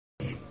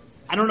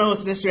I don't know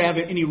if necessarily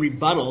have any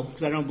rebuttal,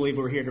 because I don't believe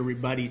we're here to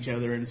rebut each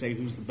other and say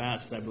who's the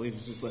best. I believe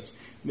it's just let's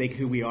make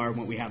who we are and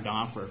what we have to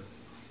offer.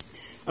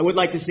 I would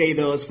like to say,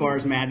 though, as far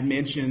as Matt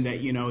mentioned,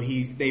 that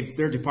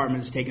their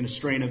department has taken a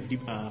strain of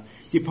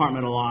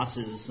departmental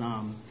losses.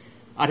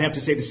 I'd have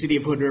to say the city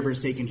of Hood River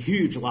has taken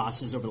huge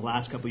losses over the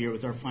last couple of years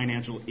with our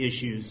financial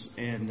issues,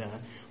 and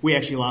we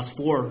actually lost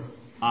 4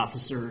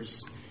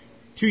 officers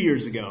 2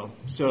 years ago.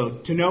 So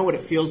to know what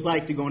it feels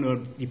like to go into a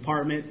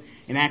department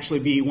and actually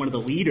be one of the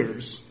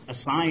leaders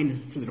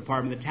assigned for the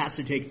department that has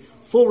to take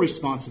full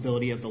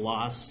responsibility of the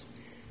loss,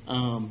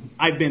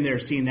 I've been there,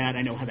 seen that.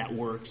 I know how that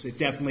works. It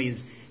definitely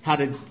is how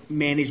to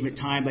management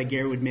time, like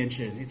Gary would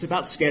mention. It's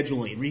about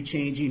scheduling,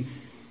 rechanging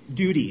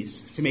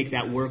duties to make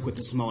that work with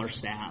the smaller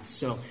staff.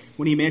 So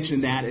when he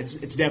mentioned that,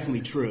 it's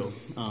definitely true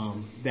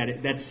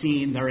that's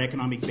seen our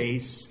economic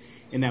base,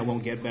 and that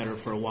won't get better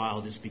for a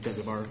while just because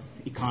of our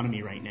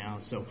economy right now.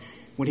 So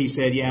when he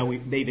said,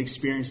 they've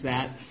experienced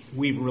that,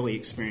 we've really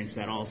experienced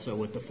that also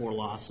with the 4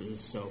 losses.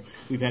 So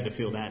we've had to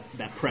feel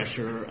that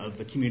pressure of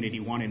the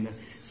community wanting the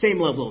same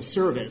level of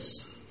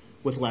service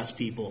with less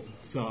people.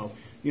 So,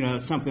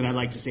 it's something I'd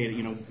like to say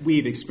that,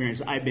 we've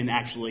experienced. I've been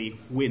actually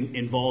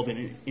involved in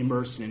it,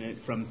 immersed in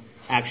it from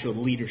actual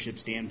leadership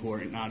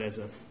standpoint, not as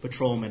a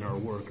patrolman or a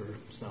worker.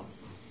 So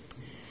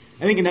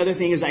I think another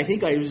thing is, I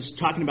think I was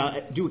talking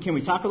about, can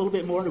we talk a little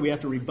bit more? Do we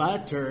have to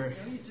rebut or?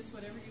 Just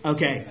whatever you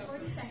Okay.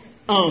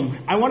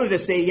 I wanted to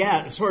say,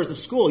 as far as the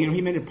school,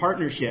 he mentioned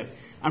partnership.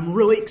 I'm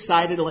really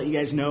excited to let you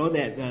guys know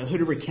that the Hood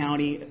River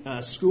County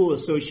School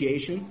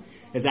Association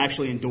has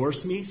actually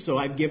endorsed me.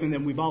 So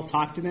we've all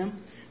talked to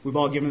them. We've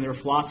all given their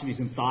philosophies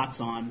and thoughts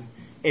on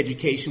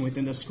education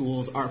within the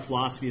schools, our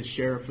philosophy as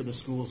sheriff for the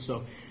schools.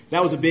 So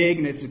that was and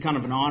it's a kind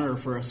of an honor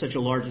for such a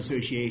large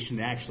association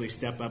to actually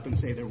step up and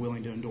say they're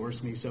willing to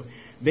endorse me. So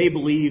they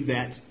believe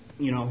that,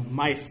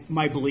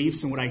 my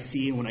beliefs and what I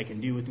see and what I can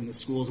do within the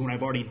schools, and what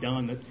I've already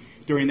done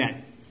during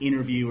that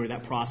interview or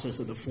that process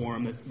of the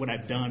forum, that what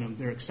I've done,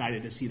 they're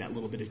excited to see that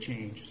little bit of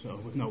change, so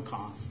with no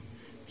cost.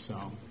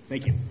 So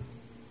thank you.